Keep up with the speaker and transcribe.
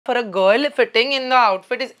For a girl, fitting in the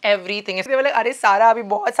outfit is everything. इसलिए बोले अरे सारा अभी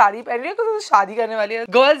बहुत साड़ी पहन रही है क्योंकि शादी करने वाली है.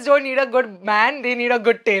 Girls don't need a good man, they need a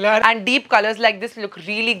good tailor. And deep colors like this look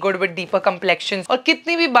really good with deeper complexions. और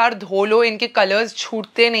कितनी भी बार धो लो इनके colors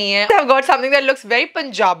छूटते नहीं हैं. I've got something that looks very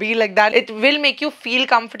Punjabi like that. It will make you feel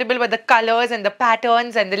comfortable with the colors and the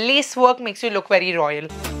patterns, and the lace work makes you look very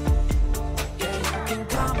royal.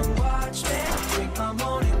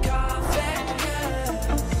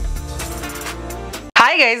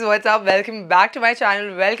 Hi guys, what's up? Welcome back to my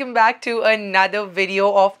channel. Welcome back to another video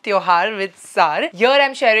of Tyohar with Sar. Here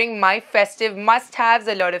I'm sharing my festive must-haves,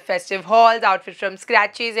 a lot of festive hauls, outfits from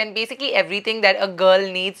scratches, and basically everything that a girl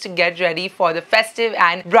needs to get ready for the festive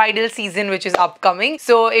and bridal season which is upcoming.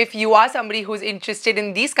 So if you are somebody who's interested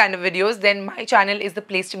in these kind of videos, then my channel is the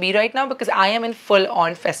place to be right now because I am in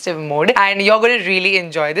full-on festive mode and you're going to really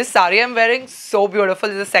enjoy this. Saree I'm wearing so beautiful.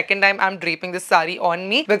 This is the second time I'm draping this saree on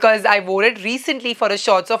me because I wore it recently for a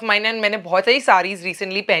shorts of mine and मैंने बहुत सारी saris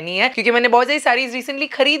recently पहनी है क्योंकि मैंने बहुत सारी saris recently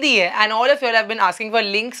खरीदी है and all of you have been asking for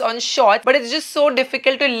links on shorts but it's just so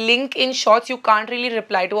difficult to link in shorts. You can't really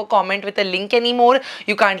reply to a comment with a link anymore.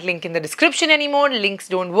 You can't link in the description anymore.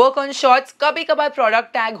 Links don't work on shorts. कभी कभार product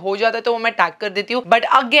tag हो जाता है तो वो मैं tag कर देती हूँ but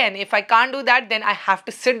again if I can't do that then I have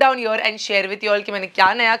to sit down here and share with you all कि मैंने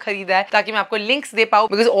क्या नया खरीदा है ताकि मैं आपको लिंक्स दे पाऊँ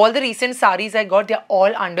because all the recent saris I got they are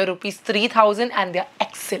all under ₹3,000 and they are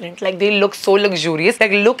excellent. Like they look so luxurious.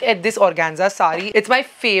 Like look at this organza saree. It's my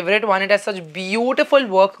favorite one. It has such beautiful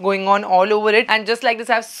work going on all over it and just like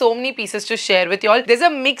this I have so many pieces to share with you all. There's a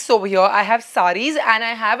mix over here. I have sarees and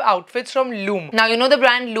I have outfits from Loom. Now you know the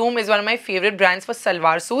brand Loom is one of my favorite brands for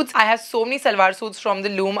salwar suits. I have so many salwar suits from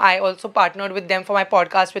the Loom. I also partnered with them for my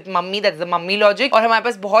podcast with Mummy. That's the Mummy Logic. और हमारे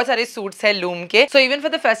पास बहुत सारे suits है Loom के. So even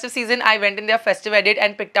for the festive season I went in their festive edit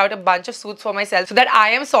and picked out a bunch of suits for myself so that I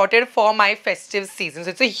am sorted for my festive season.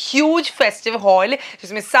 So it's a huge festive haul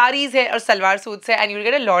जिसमें sarees है और salwar suits है and you'll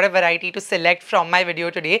get a lot of variety to select from my video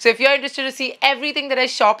today. So if you're interested to see everything that I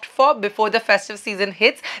shopped for before the festive season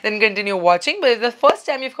hits, then continue watching. But if it's the first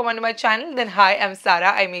time you've come onto my channel, then hi, I'm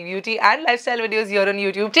Sara. I make beauty and lifestyle videos here on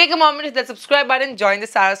YouTube. Take a moment, hit that subscribe button, join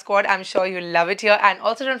the Sara squad. I'm sure you'll love it here. And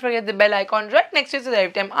also don't forget the bell icon right next to it so that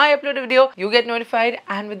every time I upload a video, you get notified.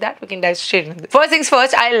 And with that, we can dive straight into it. First things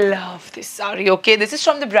first, I love this saree, okay? This is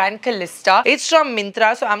from the brand Kalista. It's from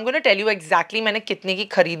Mitera. So I'm going to tell you exactly मैंने कितने की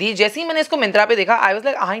खरीदी. जैसे ही मैंने इसको Mitera पे देखा, I was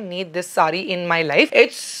like, I need this saree in my life.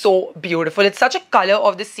 It's so beautiful. It's such a color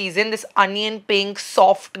of the season. This onion pink,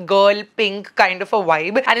 soft girl pink kind of a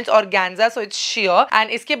vibe. And it's organza, so it's sheer. And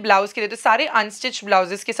इसके blouse के लिए तो सारे unstitch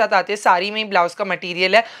blouses के साथ आते हैं. साड़ी में ही ब्लाउज का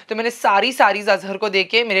मटेरियल है. तो मैंने सारी साड़ीज अजहर को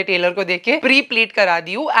देके, मेरे टेलर को देके प्री प्लीट करा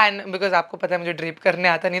दी हूँ. एंड बिकॉज आपको पता है मुझे ड्रिप करने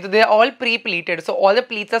आता नहीं, तो they are all pre pleated. So all the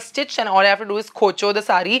pleats are stitched and all I have to do is खोचो the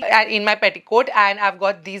sari in my petticoat and I've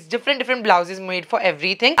got these different blouses made for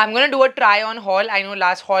everything. I'm gonna do a try on haul. I know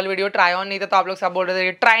last haul video try on नहीं था तो आप लोग सब बोल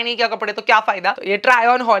रहे थे try नहीं किया कपड़े तो क्या फायदा. तो ये try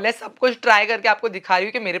on haul है. सब कुछ try करके आपको दिखा रही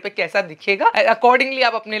हूँ कि मेरे पे कैसा दिखेगा. Accordingly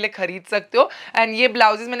आप अपने लिए खरीद सकते हो. And ये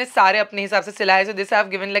blouses मैंने सारे अपने हिसाब से सिलाए. So this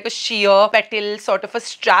I've given like a sheer petal sort of a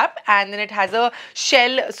strap and then it has a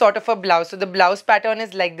shell sort of a blouse. So the blouse pattern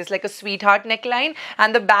is like this, like a sweetheart neckline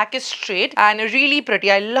and the back is straight and really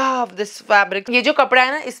pretty. I love this fabric. ये जो कपड़ा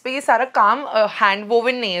है ना इस पे ये सारा काम hand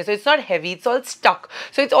woven नहीं है. So it's not heavy, it's all stuck.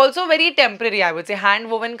 So it's also very temporary, I would say. Hand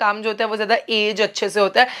woven काम जो होता है वो ज़्यादा age अच्छे से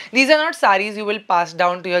होता है. These are not sarees you will pass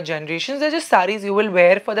down to your generations. They're just sarees you will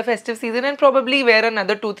wear for the festive season and probably wear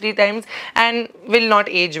another 2-3 times and will not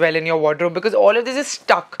age well in your wardrobe because all of this is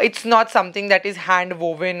stuck. It's not something that is hand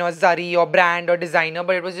woven or Zari or brand or designer,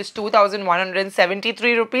 but it was just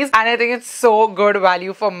 2,173 rupees and I think it's so good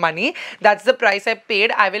value for money. That's the price I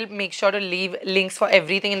paid. I will make sure to leave links for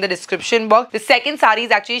everything in the description box. The second saree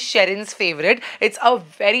is actually Sherin's favorite. It's a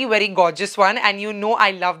very gorgeous one and you know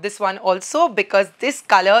I love this one also because this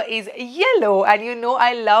color is yellow and you know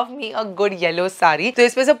I love me a good yellow saree. तो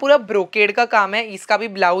इसमें से पूरा brocade का काम है. इसका भी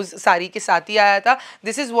blouse sari के साथ ही आया था.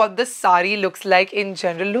 This is what the saree looks like in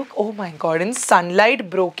general. Look, oh my god, in sunlight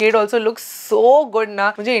brocade also looks so good ना.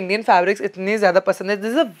 मुझे Indian fabrics इतने ज़्यादा पसंद है.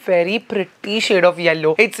 This is a very pretty shade of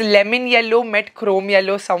yellow. It's lemon yellow met chrome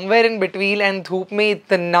yellow somewhere in between and धूप में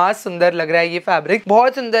इतना सुंदर लग रहा है ये फैब्रिक.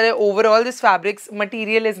 बहुत सुंदर है. Overall this fabric's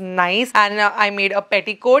material is nice and I made a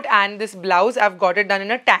petticoat and this blouse I've got it done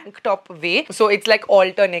in a tank top way. So it's like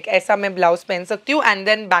alter neck. ऐसा मैं blouse पहन सकती हूँ and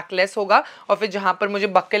then backless होगा और फिर जहाँ पर मुझे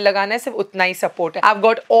buckle लगाना है सिर्फ उतना ही support है. I've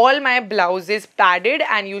got all my blouses padded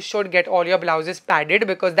and you should get all your blouses padded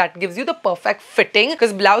because that gives you the perfect fitting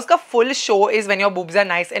because blouse का full show is when your boobs are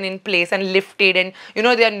nice and in place and lifted and you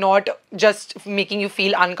know they are not just making you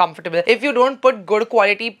feel uncomfortable. If you don't put good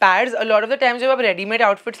quality pads, a lot of the times जब आप ready-made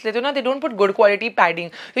outfits लेते हो ना, they don't put put good quality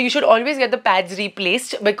padding. So you should always get the pads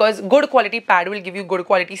replaced because good quality pad will give you good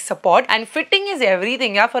quality support. And fitting is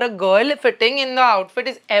everything. Yeah, for a girl, fitting in the outfit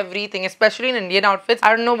is everything, especially in Indian outfits.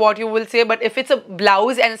 I don't know what you will say, but if it's a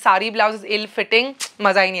blouse and sari blouse is ill fitting,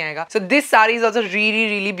 maza hi nahi aayega. So this sari is also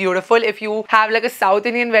really beautiful. If you have like a South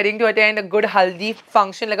Indian wedding to attend, a good haldi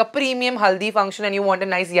function, like a premium haldi function, and you want a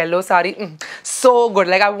nice yellow sari, so good.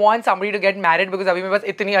 Like I want somebody to get married because abhi mere paas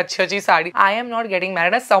itni achhi sari. I am not getting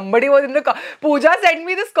married. As somebody was in the Pooja sent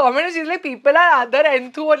me this comment and she's like, people are other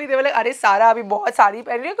enthu only. They were like, अरे सारा अभी बहुत साड़ी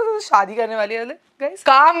पहन रही है because शादी करने वाली है. Guys,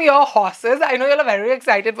 calm your horses. I know you're very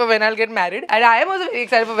excited for when I'll get married, and I am also very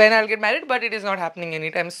excited for when I'll get married, but it is not happening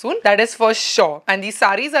anytime soon. That is for sure. And these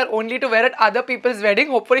saris are only to wear at other people's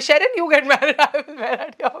wedding. Hopefully, Sharon, you get married. I will wear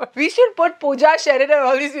at your. We should put Pooja, Sharon, and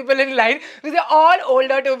all these people in line because they're all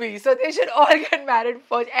older to me, so they should all get married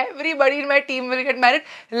first. Everybody in my team will get married.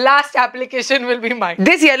 Last application will be mine.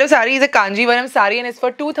 This yellow sari is a Kanjeevaram sari, and it's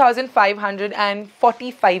for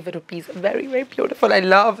 2,545 rupees. Very beautiful. I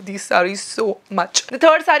love these saris so much. The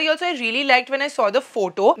third sari also I really liked when I saw the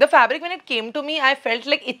photo. The fabric when it came to me, I felt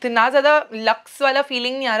like इतना ज़्यादा luxe वाला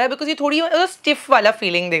feeling नहीं आ रहा है because ये थोड़ी stiff वाला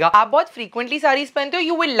feeling देगा. आप बहुत frequently saris पहनते हो,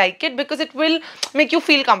 you will like it because it will make you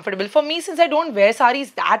feel comfortable. For me, since I don't wear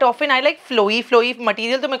saris that often, I like flowy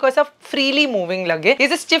material, तो मेरे को ऐसा freely moving लगे.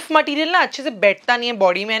 ये stiff material ना अच्छे से बैठता नहीं है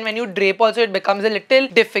body में, and when you drape also it becomes a little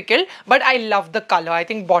difficult. But I love the color. I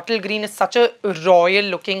think bottle green is such a royal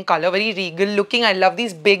looking color, very regal looking. I love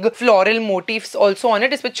these big floral motifs also on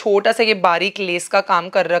it. इस पे छोटा सा ये बारीक less का काम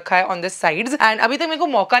कर रखा है on the sides. And अभी तक मेरे को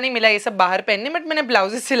मौका नहीं मिला ये सब बाहर पहनने, but मैंने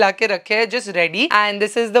ब्लाउजेस सिला के रखे हैं just ready. And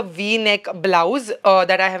this is the V-neck blouse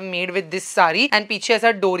that I have made with this sari. And पीछे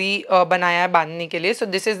ऐसा डोरी बनाया है बांधने के लिए. So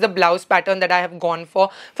this is the blouse pattern that I have gone for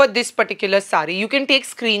this particular sari. You can take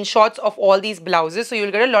screenshots of all these blouses, so you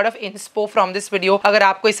will get a lot of inspo from this video. अगर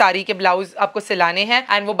आप कोई साड़ी के blouse आपको सिलाने हैं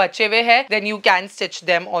and वो बचे हुए हैं, then you can stitch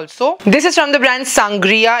them also. This is from the brand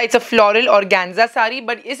Sangria. It's a floral organza sari,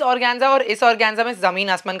 but इस organza और इस organza में जमीन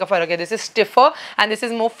आसमान का फर्क है. This is stiffer and this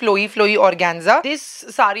is more flowy organza. This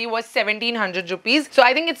sari was 1,700 rupees, so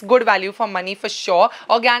I think it's good value for money for sure.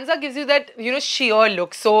 Organza gives you that, you know, sheer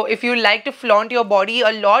look. So if you like to flaunt your body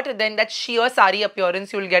a lot, then that sheer sari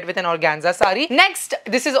appearance you will get with an organza sari. Next,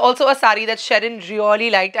 this is also a sari that Sharon really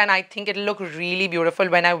liked, and I think it'll look really beautiful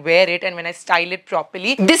when I wear it and when I style it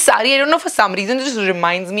properly. This sari, I don't know, for some reason it just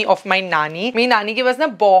reminds me of my nani. मेरी नानी के पास ना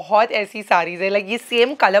बहुत ऐसी sarees है. Like ये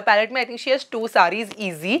same color palette में I think she has 2 sarees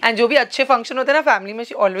easy. And जो भी अच्छे function होते हैं ना family में,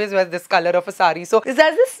 she always wears this color of a saree. So this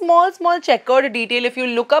has this small checkered detail. If you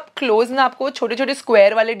look up close ना आपको छोटे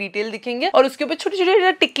square वाले detail दिखेंगे और उसके ऊपर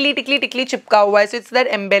छोटे टिकली चिपका हुआ है. So it's that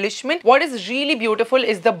embellishment. What is really beautiful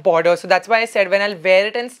is the border. So that's why I said when I'll wear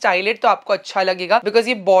it and style it तो आपको अच्छा लगेगा because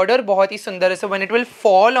ये border बहुत ही सुंदर है. So when it will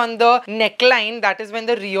fall on the neckline, that is when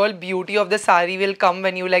the real beauty of the saree will come,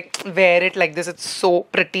 when you like wear it like this. It's so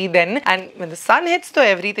pretty then, and when the sun hits so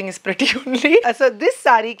everything is pretty only. So this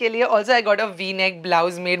saree के लिए also I got a V-neck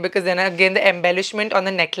blouse made because then again the embellishment on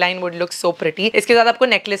the neckline would look so pretty. इसके साथ आपको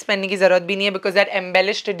necklace पहनने की जरूरत भी नहीं है because that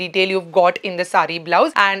embellished detail you've got in the saree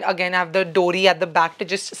blouse, and again I have the dory at the back to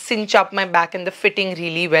just cinch up my back and the fitting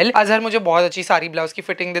really well. Azhar मुझे बहुत अच्छी saree blouse की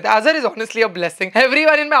fitting देता है. Azhar is honestly a blessing.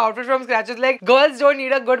 Everyone in my outfit from scratch is like, girls don't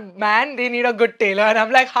need a good man, they need a good tailor, and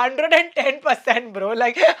I'm like 110% bro.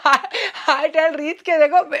 Like I tell Reet के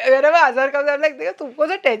देखो whenever Azhar comes I'm like देखो तुमको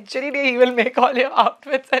तो tension ही नहीं, he will make all your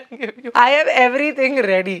outfits and give you. I have everything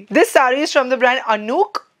ready. This saree is from the brand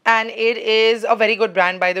Anouk, and it is a very good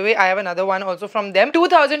brand, by the way. I have another one also from them.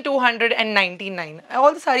 2,299.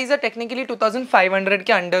 All the sarees are technically 2,500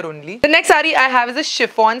 के under only. The next saree I have is a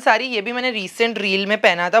chiffon saree. ये भी मैंने recent reel में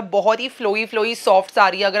पहना था. बहुत ही flowy soft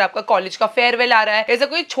saree. अगर आपका college का farewell आ रहा है, ऐसा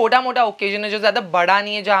कोई छोटा मोटा occasion है जो ज़्यादा बड़ा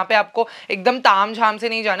नहीं है, जहाँ पे आपको एकदम ताम झाम से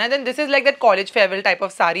नहीं जाना है, then this is like that college farewell type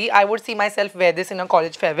of saree. I would see myself wear this in a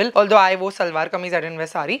college farewell. Although I wore salwar kameez, I didn't wear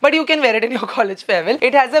saree, but you can wear it in your college farewell.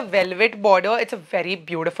 It has a velvet border. It's a very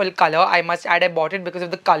beautiful color. I must add I bought it because of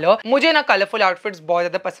the color. मुझे ना colorful outfits बहुत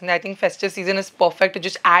ज़्यादा पसंद है. I think festive season is perfect to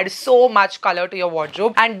just add so much color to your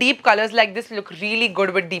wardrobe, and deep colors like this look really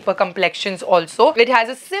good with deeper complexions also. It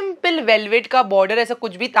has a simple velvet का border. ऐसा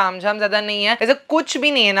कुछ भी तामझाम ज़्यादा नहीं है, ऐसा कुछ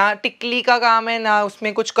भी नहीं है ना टिकली का काम है ना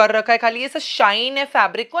उसमें कुछ कर रखा है, खाली ऐसा shine है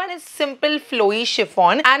fabric को, and it's simple flowy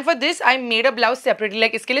chiffon. And for this I made a blouse separately.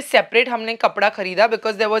 Like इसके लिए separate हमने कपड़ा खरीदा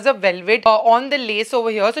because there was a velvet on the lace over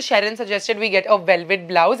here. So Sharon suggested we get a velvet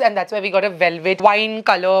blouse blouse, and that's why we got a velvet wine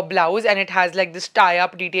color blouse, and it has like this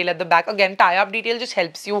tie-up detail at the back. Again, tie-up detail just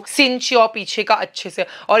helps you cinch your पीछे का अच्छे से.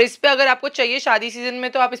 और इस पे अगर आपको चाहिए शादी सीजन में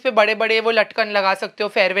तो आप इस पे बड़े बड़े वो लटकन लगा सकते हो.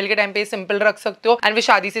 फेयरवेल के टाइम पे सिंपल रख सकते हो, एंड फिर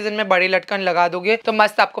शादी सीजन में बड़े लटकन लगा दोगे तो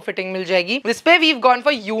मस्त आपको फिटिंग मिल जाएगी. इस पे we've gone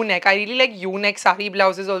for U-neck. I really like U-neck sari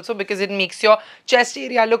blouses also because it makes your chest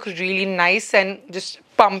area look really nice and just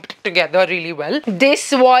pumped together really well. This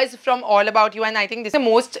was from All About You, and I think this is the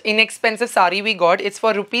most inexpensive sari we got. It's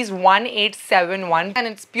for rupees 1871, and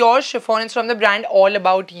it's pure chiffon. It's from the brand All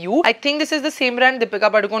About You. I think this is the same brand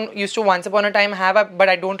Deepika Padukone used to once upon a time have, but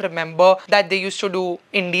I don't remember that they used to do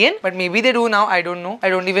Indian, but maybe they do now. I don't know.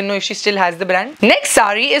 I don't even know if she still has the brand. Next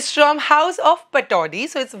sari is from House of Patodi.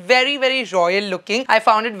 So it's very, very royal looking. I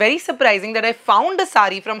found it very surprising that I found a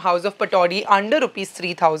sari from House of Patodi under rupees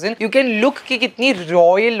 3000. You can look ki kitni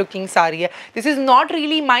royal looking sari hai. This is not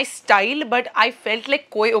really my style, but I felt like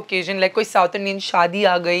koi occasion, like koi South Indian shaadi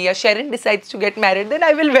aa gayi ya Sharon decides to get married, then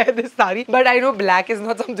I will wear this sari. But I know black is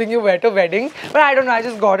not something you wear to weddings, but I don't know, I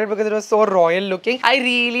just got it because it was so royal looking. I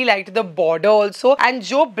really liked the border also, and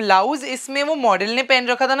जो blouse इसमें वो model ने पहन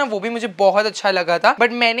रखा था ना, वो भी मुझे बहुत अच्छा लगा था.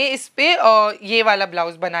 But मैंने इस पे ये वाला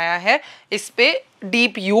blouse बनाया है. इस पे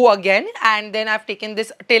deep U again, and then I've taken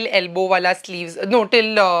this till elbow wala sleeves, no,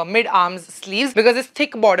 till mid arms sleeves, because this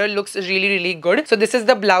thick border looks really, really good. So this is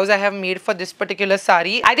the blouse I have made for this particular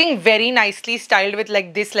sari. I think very nicely styled with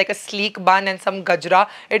like this, like a sleek bun and some gajra.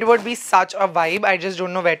 It would be such a vibe. I just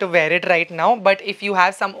don't know where to wear it right now, but if you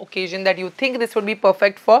have some occasion that you think this would be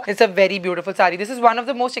perfect for, it's a very beautiful sari. This is one of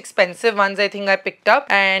the most expensive ones I think I picked up,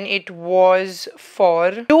 and it was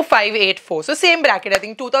for 2584. So same bracket. I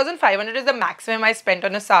think 2500 is the maximum I spent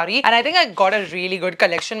on a sari, and I think I got a really good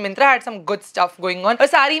collection. Myntra had some good stuff going on. A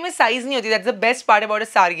sari mein size nahi hoti. That's the best part about a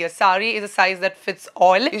sari. A sari is a size that fits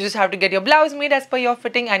all. You just have to get your blouse made as per your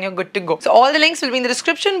fitting and you're good to go. So all the links will be in the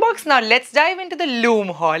description box. Now let's dive into the Loom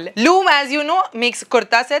haul. Loom, as you know, makes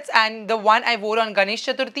kurta sets, and the one I wore on Ganesh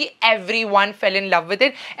Chaturthi, everyone fell in love with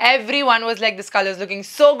it. Everyone was like, this color is looking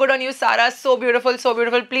so good on you, Sara, so beautiful, so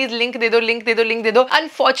beautiful. Please link de do, link de do, link de do.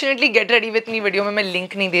 Unfortunately, get ready with me video में मैं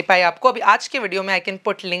link नहीं दे पाई आपको. अभी आज के video में I can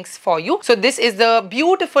put links for you. So this is the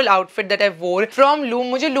beautiful outfit that I wore from Loom.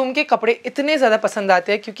 मुझे Loom के कपड़े इतने ज़्यादा पसंद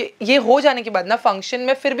आते हैं क्योंकि ये हो जाने के बाद ना फंक्शन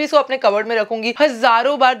में फिर भी इसको अपने कवर्ड में रखूंगी.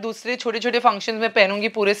 हजारों बार दूसरे छोटे छोटे फंक्शन में पहनूंगी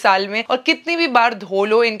पूरे साल में, और कितनी भी बार धो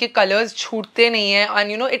लो इनके कलर्स छूटते नहीं है,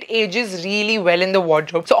 and you know it ages really well in the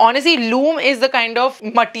wardrobe. So honestly, Loom is the kind of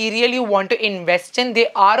material you want to invest in. They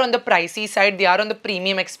are on the pricey side, they are on the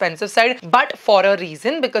premium expensive side, but for a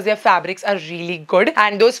reason, because their fabrics are really good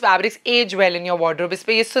and those fabrics age well in your wardrobe. इस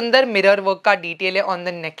पे ये सुंदर mirror work का detail है on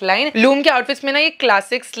the neckline. Loom के outfits में ना ये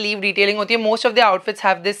क्लासिक स्लीव डिटेलिंग होती है. Most of the outfits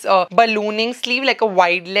have this ballooning sleeve, like a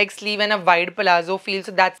wide leg sleeve and a wide palazzo feel.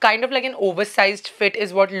 So that's kind of like an oversized fit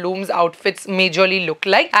is what Loom's outfits majorly look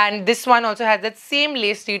like. And this one also has that same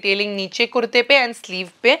lace detailing नीचे कुर्ते पे and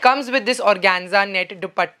sleeve पे. Comes with this organza net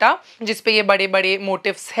dupatta जिस पे ये बड़े बड़े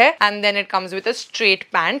motifs है, and then it comes with a straight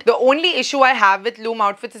pant. The only issue I have with Loom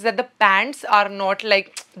outfits is that the pants are not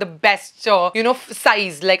like the best you know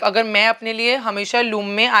size. Like अगर मैं अपने लिए हमेशा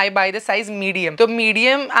Loom में I buy the size medium, तो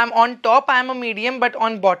medium I'm on top I'm a medium, but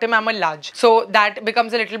on bottom I'm a large, so that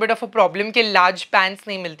becomes a little bit of a problem कि large pants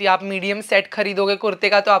नहीं मिलती. आप medium set खरीदोगे कुर्ते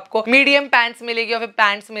का तो आपको medium pants मिलेगी, और फिर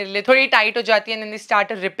pants मेरे लिए थोड़ी tight हो जाती है and then they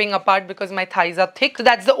start ripping apart because my thighs are thick. So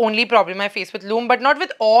that's the only problem I face with Loom, but not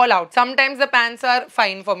with all out. Sometimes the pants are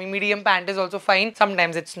fine for me, medium pant is also fine,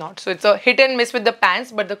 sometimes it's not. So it's a hit and miss with the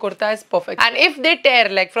pants, but the kurta is perfect. And if they tear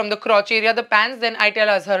like from the crotch area the pants, then I tell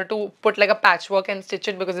Azhar to put like a patchwork and stitch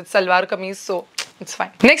it because it's salwar kameez, so it's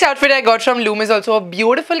fine. Next outfit I got from Loom is also a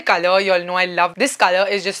beautiful color. You all know I love this color.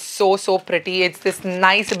 It's just so pretty. It's this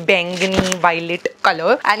nice bangany violet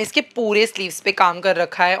color, and इसके पूरे sleeves पे काम कर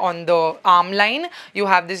रखा है on the arm line. You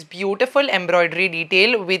have this beautiful embroidery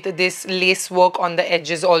detail with this lace work on the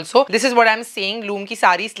edges also. This is what I'm saying. Loom की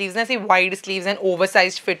सारी sleeves ना ऐसे wide sleeves and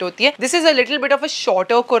oversized fit होती है. This is a little bit of a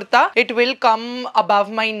shorter kurta. It will come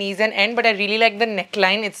above my knees and end, but I really like the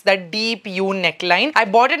neckline. It's that deep U neckline. I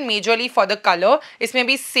bought it majorly for the color. इसमें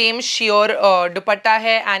भी same sheer dupatta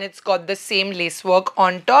है, and it's got the same lace work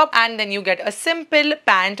on top, and then you get a simple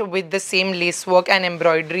pant with the same lace work and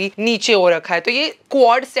embroidery नीचे हो रखा है. तो ये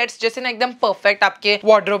quad sets जैसे ना एकदम perfect आपके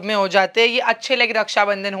wardrobe में हो जाते हैं. ये अच्छे लगे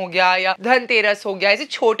रक्षाबंधन हो गया या धनतेरस हो गया, ऐसे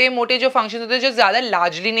छोटे मोटे जो फंक्शन होते हैं जो ज्यादा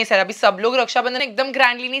largely नहीं अभी सब लोग रक्षाबंधन एकदम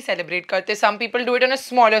grandly नहीं celebrate करते. Some people do it on a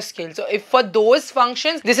smaller scale. So if for those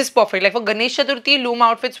functions this is perfect. Like for Ganesh Chaturthi, Loom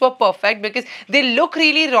outfits were perfect because they look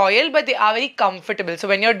really royal but they are very comfortable. comfortable. So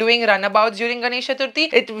when you're doing runabouts during Ganesh Chaturthi,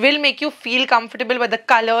 it will make you feel comfortable with the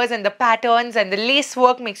colors and the patterns, and the lace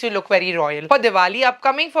work makes you look very royal. For Diwali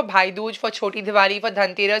upcoming, for Bhai Dooj, for Choti Diwali, for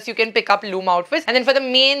Dhanteras, you can pick up loom outfits, and then for the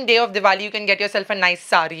main day of Diwali, you can get yourself a nice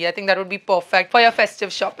sari. I think that would be perfect for your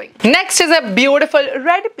festive shopping. Next is a beautiful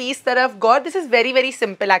red piece that I've got. This is very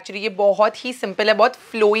simple actually. ये बहुत ही simple है, बहुत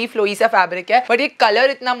flowy सा fabric है, but ये color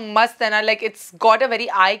इतना मस्त है ना, like it's got a very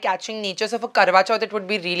eye-catching nature. So for Karwa Chauth it would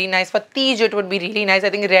be really nice. For Teej it would be really nice. I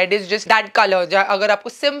think red is just that color. अगर आपको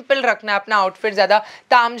simple रखना है अपना outfit, ज़्यादा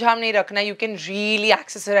ताम-झाम नहीं रखना है, you can really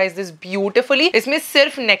accessorize this beautifully. इसमें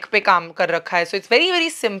सिर्फ neck पे काम कर रखा है. So it's very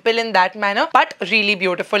simple in that manner, but really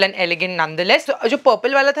beautiful and elegant nonetheless. So जो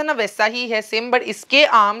purple वाला था ना वैसा ही है same, but इसके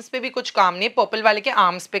arms पे भी कुछ काम नहीं. Purple वाले के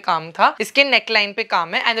arms पे काम था, इसके neckline पे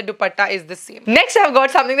काम है, and the dupatta is the same. Next I've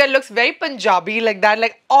got something that looks very Punjabi like that,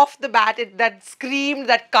 like off the bat that screamed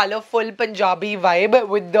that colorful Punjabi vibe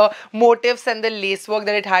with the motifs and the lace work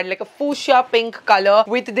that it had, like a fuchsia pink color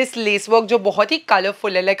with this lace work जो बहुत ही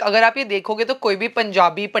colorful है. Like अगर आप ये देखोगे तो कोई भी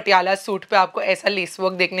पंजाबी पटियाला सूट पे आपको ऐसा lace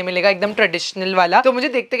work देखने मिलेगा, एकदम traditional वाला. तो मुझे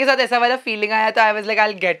देखते के साथ ऐसा वाला feeling आया था. I was like,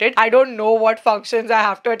 I'll get it. I don't know what functions I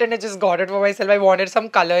have to attend. I just got it for myself. I wanted some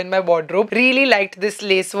color in my wardrobe. Really liked this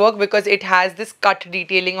lace work because it has this cut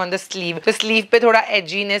detailing on the sleeve. The sleeve पे थोड़ा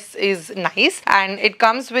edginess is nice, and it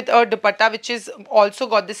comes with a dupatta which is also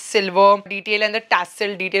got this silver detail and the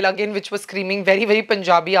tassel detail again, which was screaming very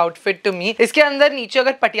Punjabi outfit to me. इसके अंदर नीचे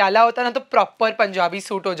अगर पटियाला होता ना तो proper Punjabi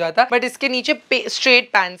suit हो जाता, but इसके नीचे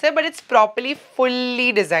straight pants है, but it's properly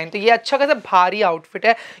fully designed. तो ये अच्छा खासा भारी outfit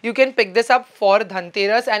है. You can pick this up for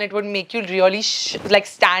Dhanteras and it would make you really like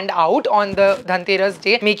stand out on the Dhanteras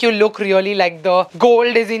day, make you look really like the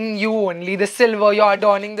gold is in you only, the silver, you're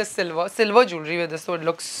adorning the silver jewelry with this would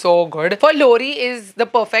look so good. For Lori is the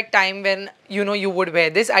perfect time when you know you would wear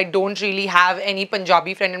this. I don't really have any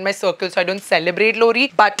Punjabi friend in my circle, so I don't celebrate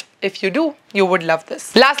Lori, but if you do, you would love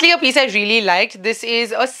this. Lastly, a piece I really liked. This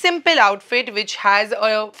is a simple outfit which has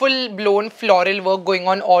a full-blown floral work going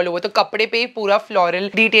on all over. So, kapde pe pura floral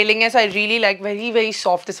detailing hai. So, I really like very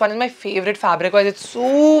soft. This one is my favorite fabric because it's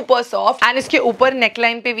super soft. And iske upar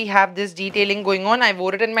neckline pe we have this detailing going on. I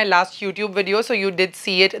wore it in my last YouTube video, so you did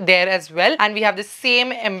see it there as well. And we have the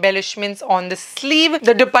same embellishments on the sleeve.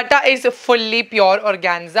 The dupatta is fully pure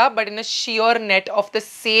organza, but in a sheer net of the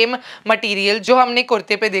same material जो हमने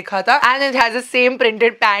कुर्ते पे देखा था, and it has the same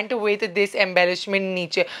printed pant with this embellishment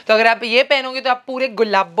नीचे. तो अगर आप ये पहनोगे तो आप पूरे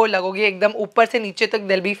गुलाबो लगोगे एकदम ऊपर से नीचे तक.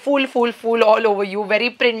 There'll be full all over you, very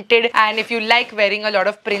printed, and if you like wearing a lot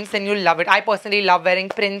of prints then you'll love it. I personally love wearing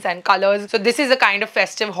prints and colors, so this is the kind of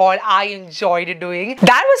festive haul I enjoyed doing.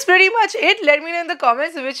 That was pretty much it. Let me know in the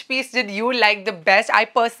comments which piece did you like the best. I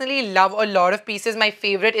personally love a lot of pieces. My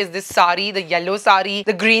favorite is this sari, the yellow sari,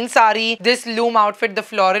 the green sari, this loom outfit, the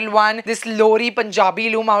floral one, this Lori Punjabi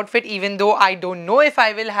loom outfit, even though I don't know if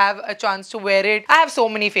I will have a chance to wear it. I have so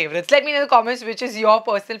many favorites. Let me know in the comments which is your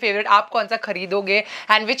personal favorite. आप कौन सा खरीदोगे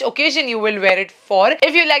and which occasion you will wear it for.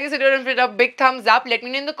 If you like this video, don't forget a big thumbs up. Let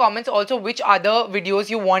me know in the comments also which other videos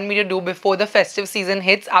you want me to do before the festive season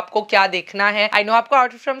hits. आपको क्या देखना है? I know आपको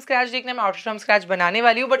outfit from scratch देखना है. मैं outfit from scratch बनाने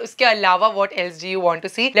वाली हूँ, but उसके अलावा what else do you want to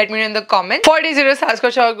see? Let me know in the comments. 40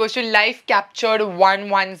 Sarosh goes to life captured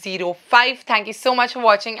 1105. Thank you so much for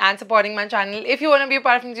watching and supporting my channel. If you want to be a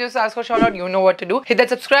part of this Sarosh shout out, you know what to do. Hit that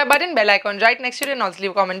subscribe button, bell icon right next to it, and also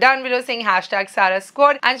leave a comment down below saying hashtag Sarah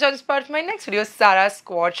Squad, and join us part of my next video, Sarah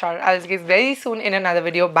Squad shout out. I'll see you guys very soon in another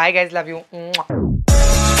video. Bye guys, love you. Mwah.